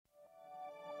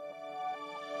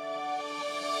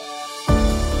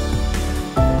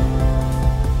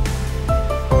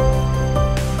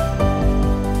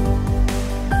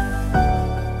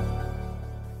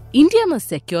India must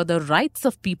secure the rights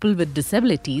of people with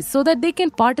disabilities so that they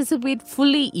can participate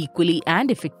fully, equally,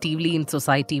 and effectively in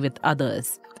society with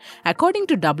others. According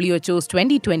to WHO's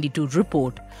 2022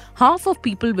 report, half of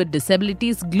people with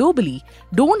disabilities globally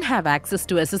don't have access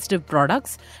to assistive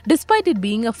products despite it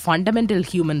being a fundamental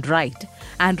human right.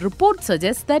 And reports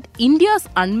suggest that India's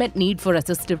unmet need for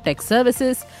assistive tech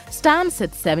services stands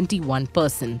at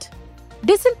 71%.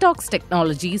 Desintox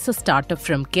Technologies, a startup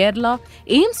from Kerala,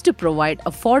 aims to provide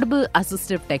affordable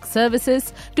assistive tech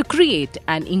services to create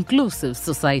an inclusive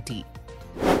society.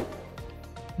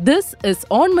 This is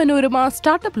Onmanorama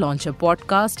Startup Launcher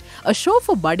Podcast, a show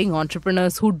for budding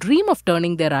entrepreneurs who dream of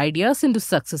turning their ideas into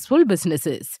successful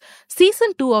businesses.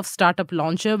 Season 2 of Startup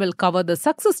Launcher will cover the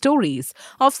success stories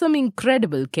of some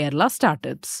incredible Kerala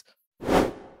startups.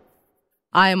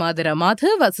 I am Adira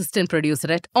Madhav, assistant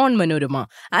producer at Onmanorama,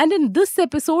 and in this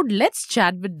episode, let's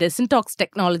chat with Desintox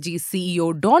Technologies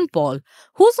CEO Don Paul,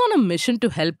 who's on a mission to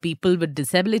help people with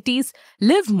disabilities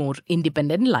live more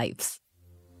independent lives.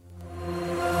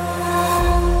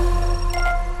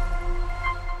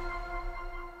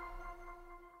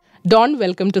 Don,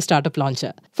 welcome to Startup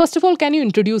Launcher. First of all, can you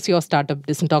introduce your startup,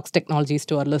 Desintox Technologies,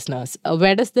 to our listeners?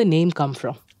 Where does the name come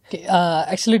from?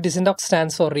 Actually, Desintox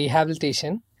stands for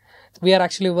rehabilitation. We are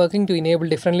actually working to enable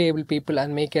differently abled people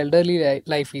and make elderly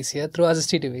life easier through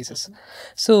assistive devices.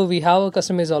 So we have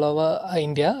customers all over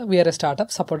India. We are a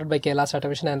startup supported by Kerala Startup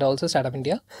Vision and also Startup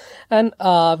India. And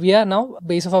we are now,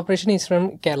 base of operation is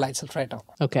from Kerala itself right now.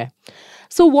 Okay.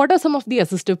 So what are some of the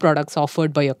assistive products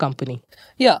offered by your company?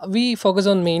 Yeah, we focus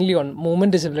mainly on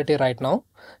movement disability right now.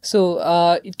 So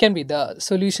it can be the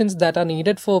solutions that are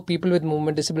needed for people with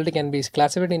movement disability can be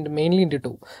classified mainly into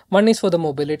two. One is for the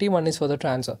mobility, one is for the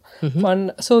transfer.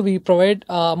 So we provide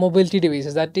mobility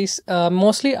devices, that is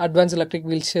mostly advanced electric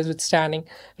wheelchairs with standing,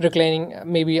 reclining,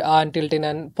 maybe arm tilting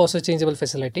and posture changeable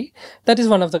facility. That is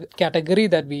one of the category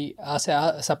that we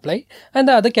supply, and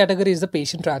the other category is the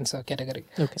patient transfer category.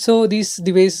 Okay. So these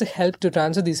devices help to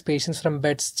transfer these patients from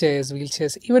beds, chairs,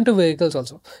 wheelchairs, even to vehicles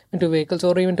also, into vehicles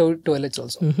or even to toilets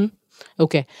also.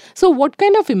 Okay. So what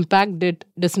kind of impact did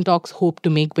Desintox hope to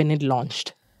make when it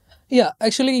launched? Yeah,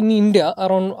 actually in India,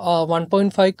 around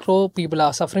 1.5 crore people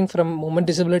are suffering from movement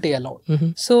disability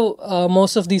alone. So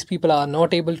most of these people are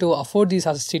not able to afford these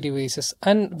assistive devices.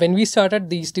 And when we started,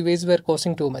 these devices were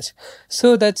costing too much.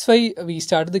 So that's why we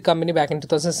started the company back in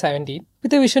 2017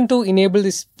 with a vision to enable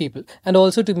these people and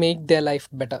also to make their life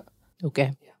better.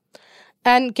 Okay.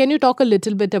 And can you talk a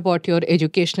little bit about your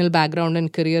educational background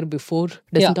and career before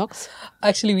Desintox? Yeah.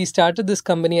 Actually, we started this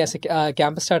company as a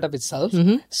campus startup itself.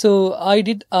 So I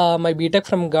did my BTech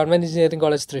from Government Engineering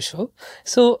College, Thrissur.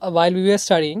 So while we were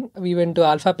studying, we went to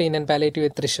Alpha Pain and Palliative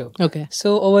at Thrissur. Okay.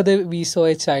 So over there, we saw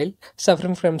a child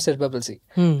suffering from cerebral palsy.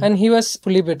 And he was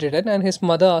fully bedridden, and his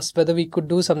mother asked whether we could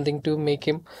do something to make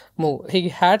him move. He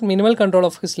had minimal control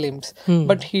of his limbs,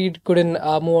 but he couldn't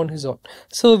move on his own.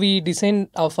 So we designed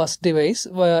our first device.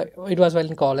 It was while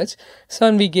in college. So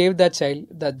and we gave that child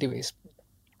that device.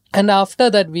 And after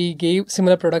that, we gave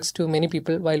similar products to many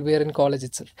people while we were in college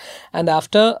itself. And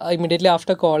immediately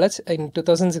after college, in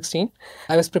 2016,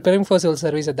 I was preparing for civil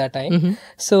service at that time.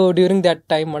 So during that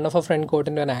time, one of our friends got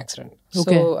into an accident.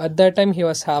 Okay. So at that time, he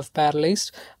was half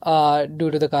paralyzed due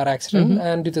to the car accident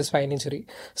and due to spine injury.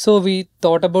 So we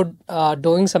thought about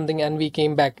doing something, and we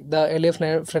came back. The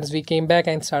earlier friends, we came back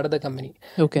and started the company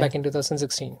back in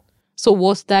 2016. So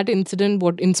was that incident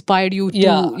what inspired you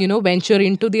to, venture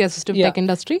into the assistive tech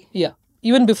industry? Yeah.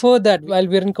 Even before that, while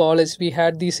we were in college, we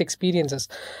had these experiences.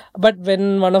 But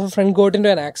when one of our friends got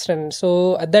into an accident,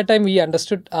 so at that time we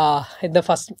understood in the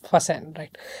first hand,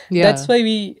 right? Yeah. That's why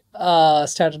we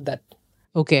started that.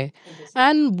 Okay.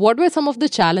 And what were some of the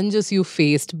challenges you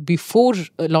faced before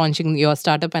launching your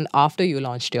startup and after you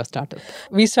launched your startup?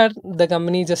 We started the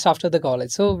company just after the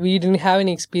college. So we didn't have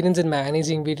any experience in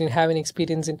managing. We didn't have any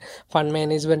experience in fund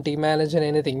management, team management,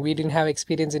 anything. We didn't have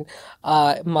experience in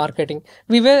marketing.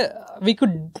 We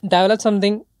could develop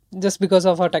something just because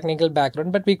of our technical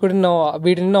background, but we didn't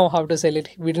know how to sell it.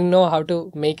 We didn't know how to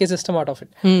make a system out of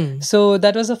it. So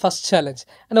that was the first challenge.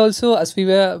 And also, as we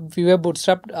were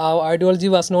bootstrapped, our ideology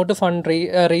was not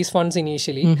to raise funds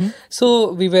initially.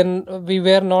 So we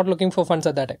were not looking for funds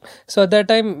at that time. So at that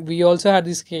time, we also had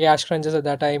these cash crunches at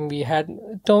that time. We had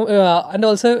and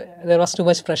also there was too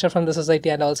much pressure from the society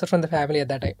and also from the family at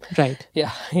that time. Right.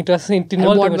 Yeah, it involved. And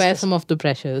what were some of the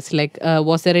pressures? Like,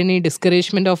 was there any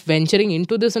discouragement of venturing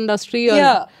into this industry? Or?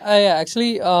 Yeah,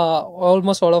 actually,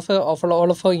 almost all of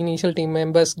our initial team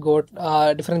members got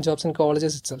different jobs in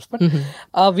colleges itself. But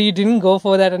we didn't go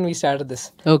for that, and we started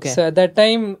this. Okay. So at that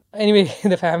time, anyway,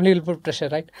 the family will put pressure,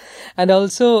 right? And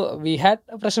also we had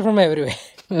pressure from everywhere.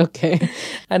 Okay.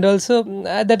 And also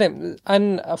at that time,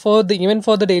 and even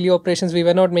for the daily operations, we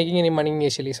were not making any money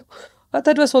initially. So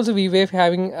that was also, we were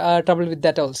having trouble with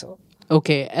that also.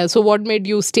 Okay. So what made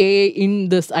you stay in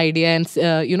this idea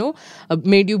and,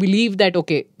 made you believe that,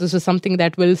 okay, this is something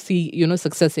that will see,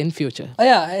 success in future?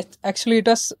 Yeah, actually it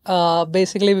was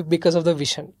basically because of the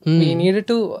vision. We needed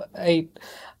to,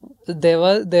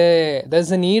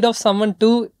 there's a need of someone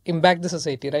to impact the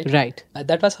society, right? Right.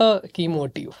 That was her key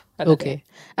motive. Okay.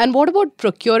 And what about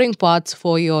procuring parts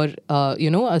for your,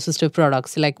 assistive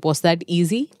products? Like, was that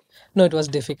easy? No, it was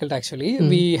difficult actually.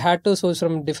 We had to source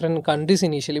from different countries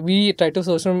initially. We tried to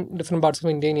source from different parts of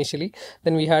India initially.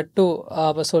 Then we had to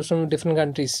source from different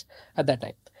countries at that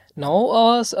time.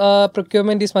 Now our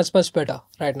procurement is much better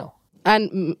right now.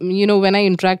 And, when I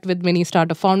interact with many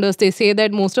startup founders, they say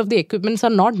that most of the equipments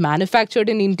are not manufactured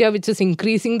in India, which is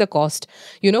increasing the cost,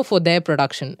 for their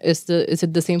production. Is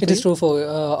it the same for you? It is true for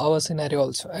our scenario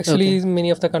also. Actually,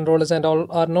 many of the controllers and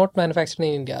all are not manufactured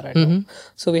in India right now.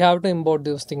 So we have to import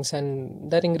those things, and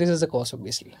that increases the cost,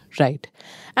 obviously. Right.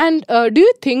 And do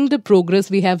you think the progress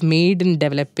we have made in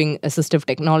developing assistive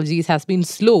technologies has been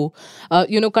slow,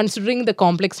 considering the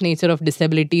complex nature of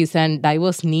disabilities and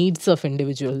diverse needs of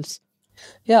individuals?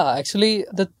 Yeah, actually,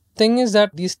 the thing is that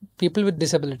these people with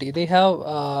disability, they have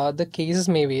the cases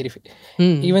may vary.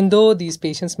 Even though these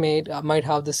patients might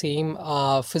have the same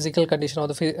physical condition or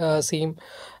the same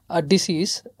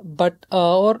disease, but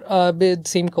with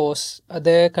same cause,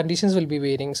 their conditions will be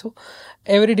varying. So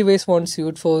every device won't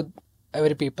suit for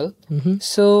every people.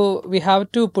 So we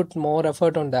have to put more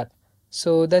effort on that.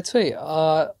 So that's why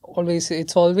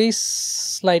it's always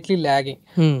slightly lagging.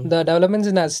 The developments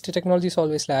in assistive technology is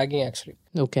always lagging actually.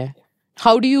 Okay.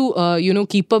 How do you,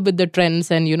 keep up with the trends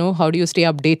and, how do you stay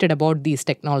updated about these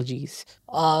technologies?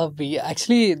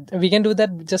 We can do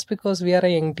that just because we are a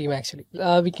young team actually.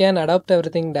 We can adapt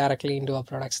everything directly into our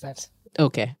products. That's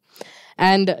okay.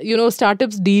 And,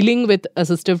 startups dealing with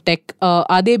assistive tech,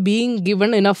 are they being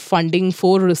given enough funding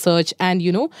for research and,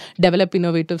 develop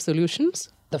innovative solutions?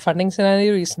 The funding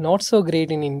scenario is not so great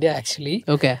in India actually.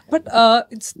 Okay. But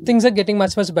things are getting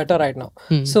much better right now.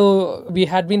 So we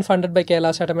had been funded by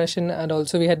Kerala Startup Mission, and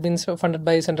also we had been funded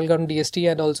by Central Government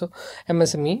DST and also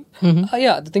MSME.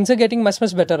 The things are getting much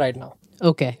better right now.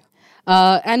 Okay.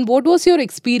 And what was your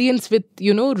experience with,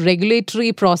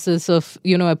 regulatory process of,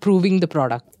 approving the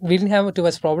product? We didn't have too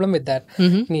much problem with that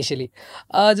initially.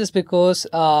 Just because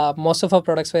most of our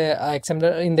products were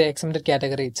exempted in the exempted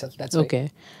category itself. That's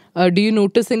okay. Do you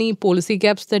notice any policy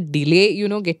gaps that delay,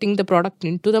 getting the product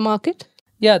into the market?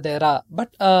 Yeah, there are.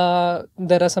 But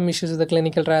there are some issues with the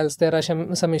clinical trials. There are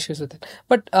some issues with it.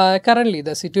 But currently,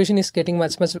 the situation is getting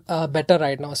much better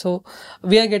right now. So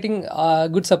we are getting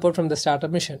good support from the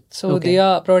startup mission. So they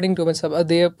are providing too much support.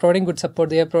 They are providing good support.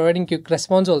 They are providing quick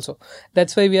response also.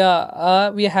 That's why we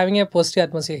are having a positive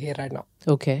atmosphere here right now.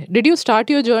 Okay. Did you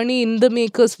start your journey in the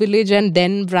Makers Village and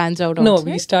then branch out outside? No,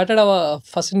 we started our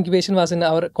first incubation was in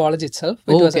our college itself,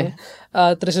 which was in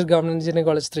Thrissur Government Engineering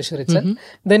College, Thrissur itself.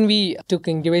 Then we took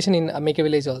incubation in Maker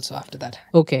Village also after that.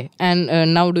 Okay. And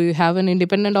now do you have an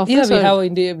independent office?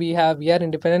 Yeah, we are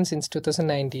independent since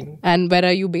 2019. And where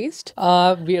are you based?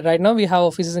 Right now we have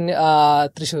offices in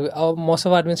Thrissur. Most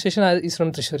of our administration is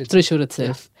from Thrissur itself. Thrissur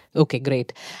itself. Yeah. Okay,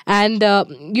 great. And,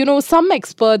 some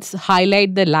experts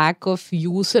highlight the lack of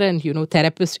user and,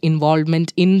 therapist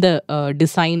involvement in the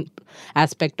design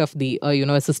aspect of the,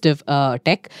 assistive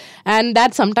tech. And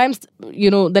that sometimes,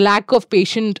 the lack of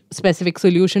patient-specific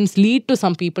solutions lead to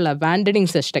some people abandoning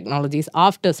such technologies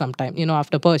after some time,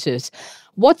 after purchase.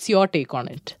 What's your take on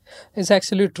it? It's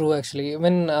actually true, actually.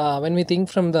 When we think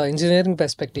from the engineering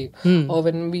perspective or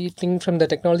when we think from the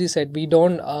technology side, we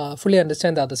don't fully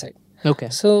understand the other side. Okay.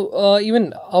 So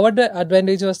even our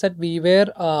advantage was that we were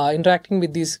interacting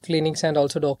with these clinics and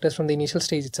also doctors from the initial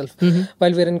stage itself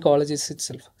while we were in colleges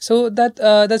itself. So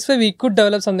that's why we could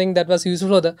develop something that was useful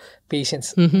for the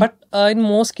patients. But in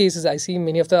most cases, I see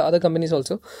many of the other companies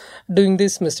also doing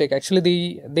this mistake.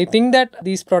 Actually, they think that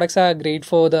these products are great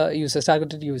for the users,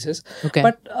 targeted users. Okay.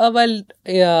 But while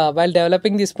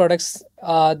developing these products,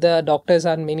 the doctors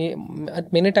and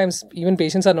many times even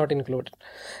patients are not included.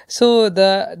 So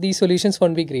these solutions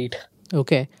won't be great.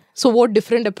 Okay. So what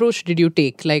different approach did you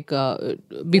take? Like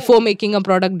before making a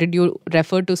product, did you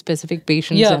refer to specific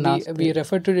patients? Yeah, we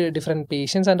refer to different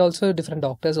patients and also different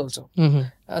doctors also.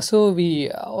 So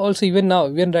we also, even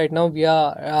right now, we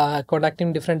are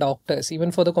contacting different doctors.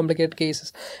 Even for the complicated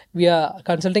cases, we are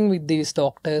consulting with these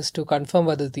doctors to confirm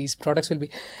whether these products will be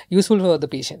useful for the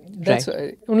patient. That's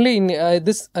only in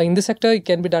this sector, it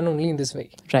can be done only in this way.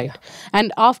 Right.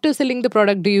 And after selling the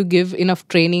product, do you give enough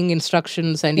training,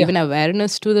 instructions, and even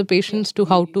awareness to the patients to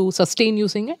how to sustain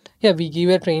using it? Yeah, we give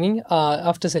a training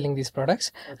after selling these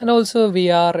products, and also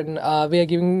we are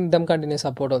giving them continuous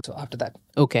support also after that.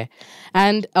 Okay.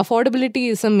 And affordability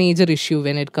is a major issue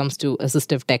when it comes to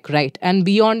assistive tech, right? And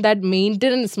beyond that,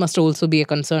 maintenance must also be a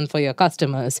concern for your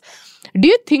customers. Do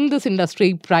you think this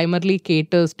industry primarily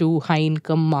caters to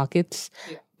high-income markets?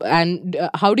 Yeah. And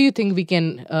how do you think we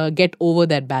can get over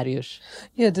that barrier?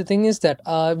 Yeah, the thing is that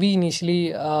we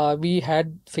initially we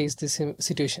had faced this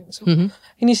situation. So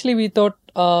initially we thought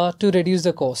to reduce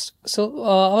the cost. So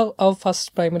our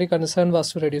first primary concern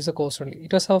was to reduce the cost only.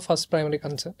 It was our first primary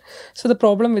concern. So the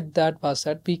problem with that was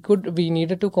that we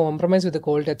needed to compromise with the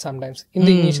quality at sometimes in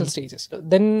the initial stages.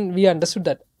 Then we understood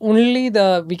that only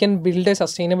we can build a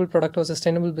sustainable product or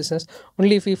sustainable business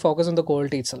only if we focus on the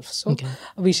quality itself. So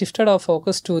we shifted our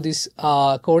focus to this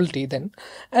quality then,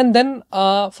 and then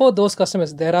for those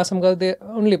customers, there are some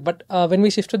only, but when we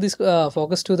shifted this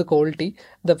focus to the quality,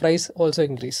 the price also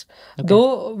increased.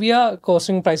 Though we are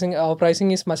pricing, our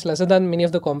pricing is much lesser than many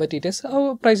of the competitors.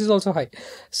 Our price is also high.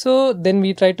 So then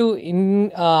we try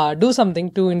to do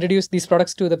something to introduce these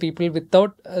products to the people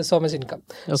without so much income.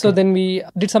 So then we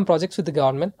did some projects with the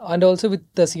government and also with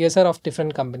the CSR of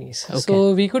different companies.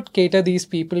 So we could cater these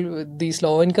people, these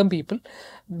low income people.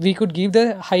 We could give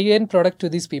the high end product to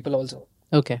these people also.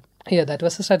 Okay. Yeah, that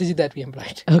was the strategy that we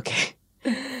employed. Okay.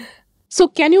 So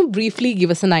can you briefly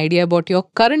give us an idea about your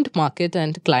current market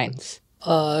and clients?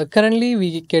 Currently,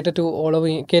 we cater all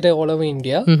over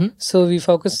India. So we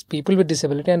focus people with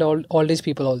disability and old age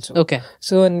people also. Okay.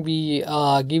 So and we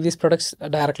give these products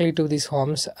directly to these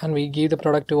homes, and we give the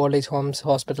product to old age homes,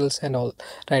 hospitals, and all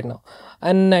right now.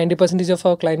 And 90% of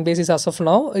our client base is as of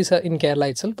now is in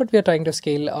Kerala itself, but we are trying to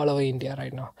scale all over India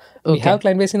right now. We have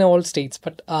client base in all states,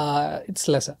 but it's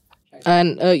lesser.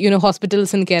 And,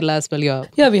 hospitals in Kerala as well?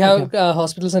 Yeah, we have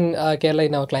hospitals in Kerala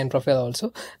in our client profile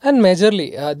also. And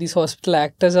majorly, these hospitals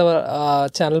act as our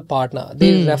channel partner.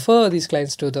 They refer these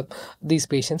clients to these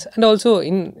patients. And also,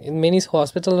 in many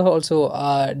hospitals also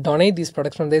donate these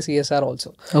products from their CSR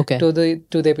also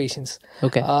to their patients.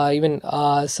 Okay. Even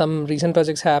some recent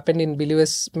projects happened in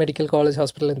Bilivas Medical College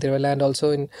Hospital in Tiruvalla, and also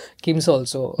in KIMS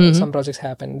also. Some projects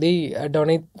happened. They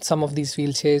donate some of these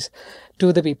wheelchairs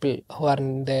to the people who are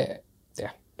in there.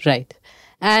 Right.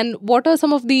 And what are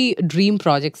some of the dream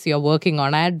projects you're working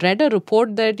on? I had read a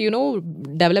report that,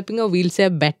 developing a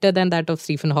wheelchair better than that of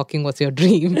Stephen Hawking was your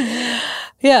dream.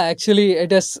 Yeah, actually,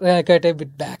 it was quite a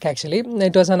bit back, actually.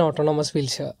 It was an autonomous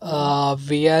wheelchair.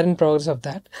 We are in progress of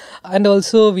that. And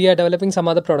also, we are developing some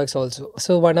other products also.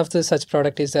 So, one of the such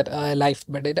product is that Life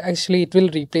Bed. It will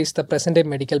replace the present-day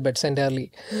medical beds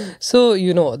entirely. So,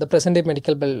 the present-day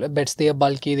medical beds, they are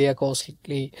bulky, they are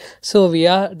costly. So, we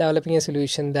are developing a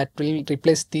solution that will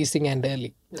replace these things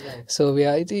entirely. Right. So,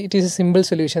 it is a simple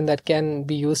solution that can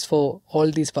be used for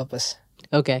all these purposes.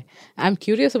 Okay. I'm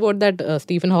curious about that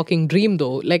Stephen Hawking dream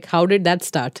though. Like, how did that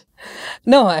start?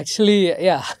 No, actually,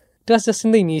 yeah. It was just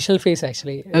in the initial phase,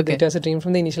 actually. Okay. It was a dream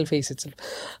from the initial phase itself.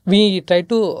 We tried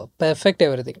to perfect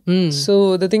everything.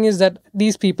 So, the thing is that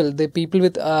these people, the people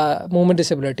with movement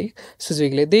disability,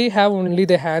 specifically, they have only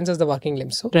their hands as the working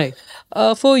limbs. So, right.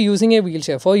 For using a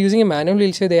wheelchair, for using a manual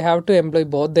wheelchair, they have to employ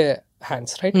both their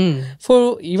hands, right?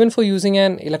 For using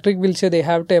an electric wheelchair, they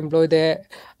have to employ their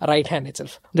right hand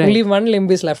itself. Right. Only one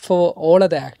limb is left for all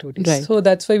other activities. Right. So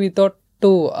that's why we thought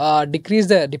to decrease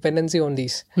the dependency on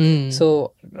these.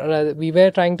 So we were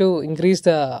trying to increase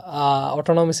the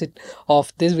autonomy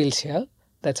of this wheelchair.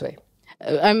 That's why.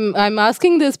 I'm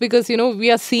asking this because,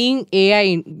 we are seeing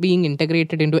AI being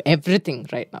integrated into everything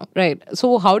right now, right?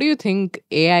 So how do you think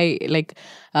AI,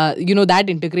 that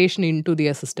integration into the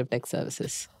assistive tech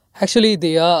services? Actually,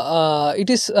 AI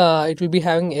will be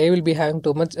having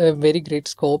too much very great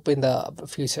scope in the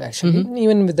future. Actually,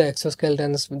 even with the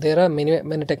exoskeletons, there are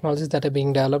many technologies that are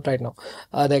being developed right now.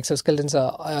 The exoskeletons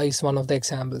is one of the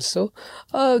examples. So,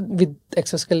 with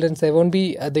exoskeletons, the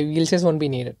wheelchairs won't be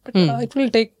needed, but it will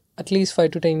take at least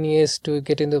 5 to 10 years to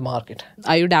get into the market.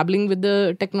 Are you dabbling with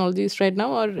the technologies right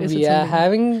now, or is we are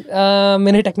having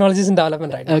many technologies in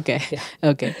development right now? Okay. Yeah.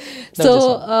 Okay.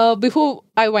 So before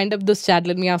I wind up this chat,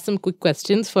 let me ask some quick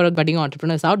questions for budding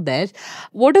entrepreneurs out there.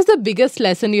 What is the biggest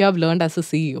lesson you have learned as a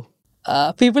CEO?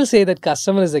 People say that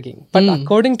customer is the king, but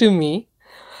according to me,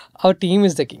 our team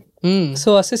is the king.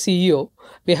 So as a CEO,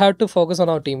 we have to focus on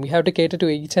our team. We have to cater to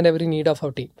each and every need of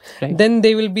our team. Right. Then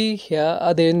they will be here.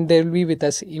 Then they will be with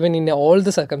us even in all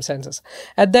the circumstances.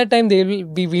 At that time, they will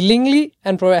be willingly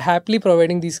and happily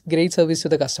providing this great service to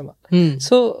the customer.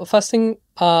 So first thing,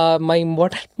 my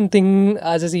important thing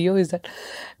as a CEO is that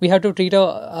we have to treat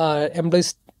our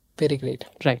employees very great.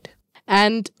 Right.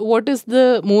 And what is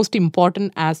the most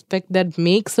important aspect that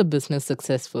makes a business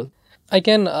successful? I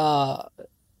can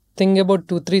think about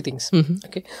 2-3 things.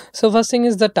 Okay. So first thing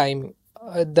is the timing.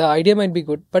 The idea might be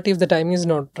good, but if the timing is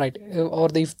not right, or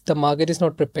if the market is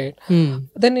not prepared,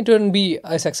 then it won't be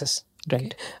a success.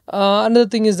 Right. Another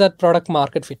thing is that product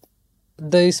market fit.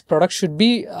 This product should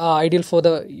be ideal for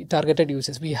the targeted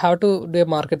users. We have to do a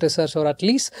market research, or at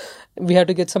least we have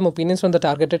to get some opinions from the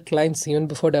targeted clients even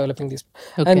before developing this.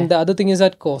 Okay. And the other thing is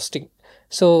that costing.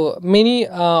 So many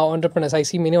entrepreneurs, I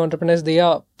see many entrepreneurs, they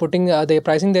are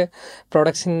pricing their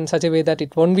products in such a way that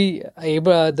it won't be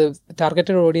able, the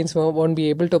targeted audience won't be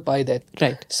able to buy that.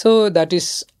 Right. So that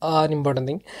is an important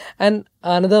thing. And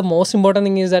another most important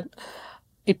thing is that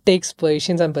it takes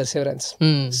patience and perseverance.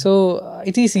 So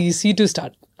it is easy to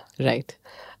start. Right.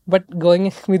 But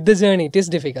going with the journey, it is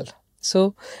difficult.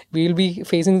 So we will be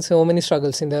facing so many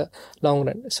struggles in the long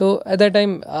run. So at that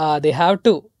time, they have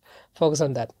to focus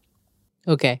on that.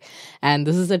 Okay. And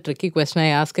this is a tricky question I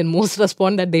ask, and most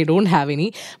respond that they don't have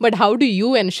any. But how do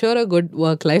you ensure a good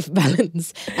work-life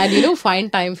balance and,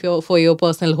 find time for your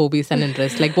personal hobbies and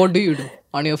interests? Like, what do you do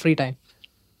on your free time?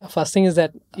 First thing is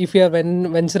that if you are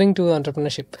venturing to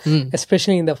entrepreneurship,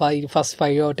 especially in the first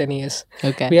 5 or 10 years,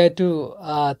 we have to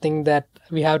think that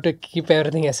we have to keep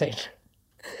everything aside.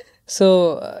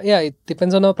 So, it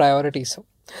depends on our priorities.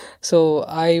 So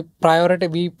we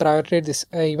prioritize this,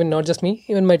 even not just me,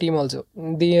 even my team also.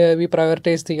 We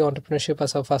prioritize the entrepreneurship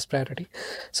as our first priority.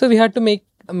 So we had to make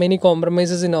many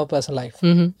compromises in our personal life.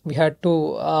 We had to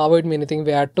avoid many things.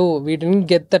 We didn't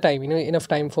get the time, enough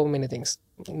time for many things.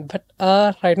 But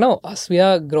right now, as we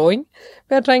are growing,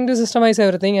 we are trying to systemize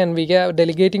everything, and we are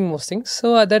delegating most things.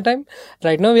 So at that time,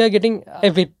 right now we are getting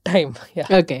a bit time. Yeah.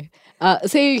 Okay.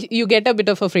 Say you get a bit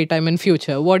of a free time in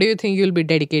future. What do you think you'll be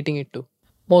dedicating it to?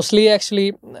 Mostly,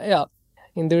 actually,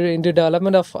 into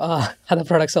development of other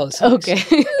products also. Okay.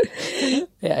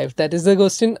 If that is the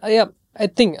question,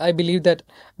 I believe that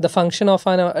the function of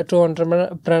a true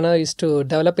entrepreneur is to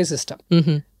develop a system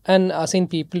and assign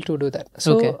people to do that.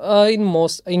 So,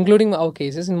 including our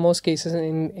cases, in most cases,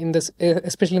 in this,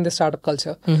 especially in the startup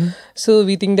culture, so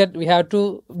we think that we have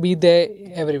to be there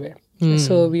everywhere.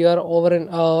 So we are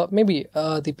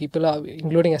the people are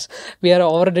including us. We are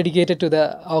over dedicated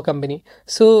to our company.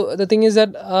 So the thing is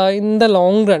that in the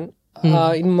long run,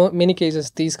 in many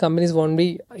cases, these companies won't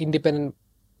be independent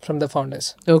from the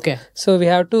founders. Okay. So we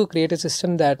have to create a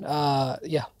system that,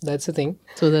 that's the thing.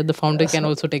 So that the founder can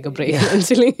also take a break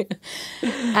eventually.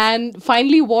 And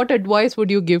finally, what advice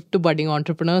would you give to budding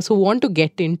entrepreneurs who want to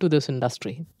get into this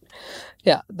industry?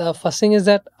 Yeah, the first thing is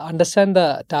that understand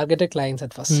the targeted clients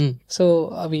at first.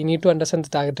 So we need to understand the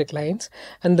targeted clients.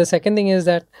 And the second thing is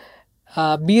that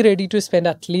be ready to spend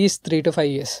at least 3 to 5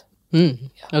 years.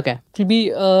 Okay. It will be,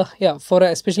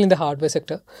 especially in the hardware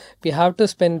sector, we have to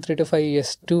spend 3 to 5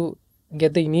 years to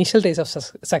get the initial taste of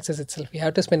success itself. We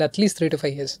have to spend at least 3 to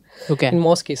 5 years. Okay. In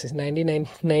most cases,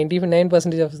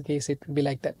 99% of the case, it will be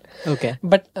like that. Okay.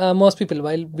 But most people,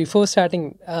 while before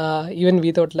starting, even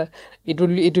we thought it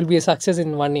will be a success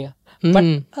in 1 year. But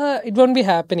it won't be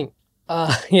happening.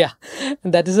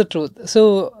 That is the truth.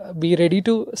 So be ready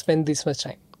to spend this much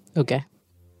time. Okay.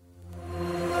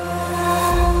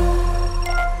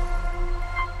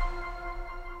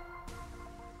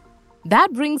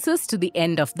 That brings us to the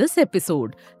end of this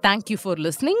episode. Thank you for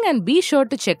listening, and be sure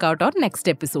to check out our next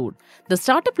episode. The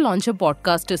Startup Launcher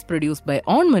podcast is produced by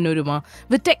Onmanorama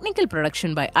with technical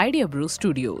production by Idea Brew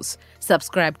Studios.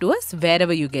 Subscribe to us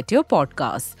wherever you get your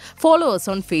podcasts. Follow us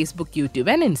on Facebook, YouTube,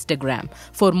 and Instagram.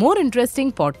 For more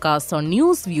interesting podcasts on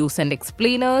news, views, and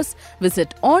explainers,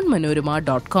 visit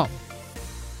onmanorama.com.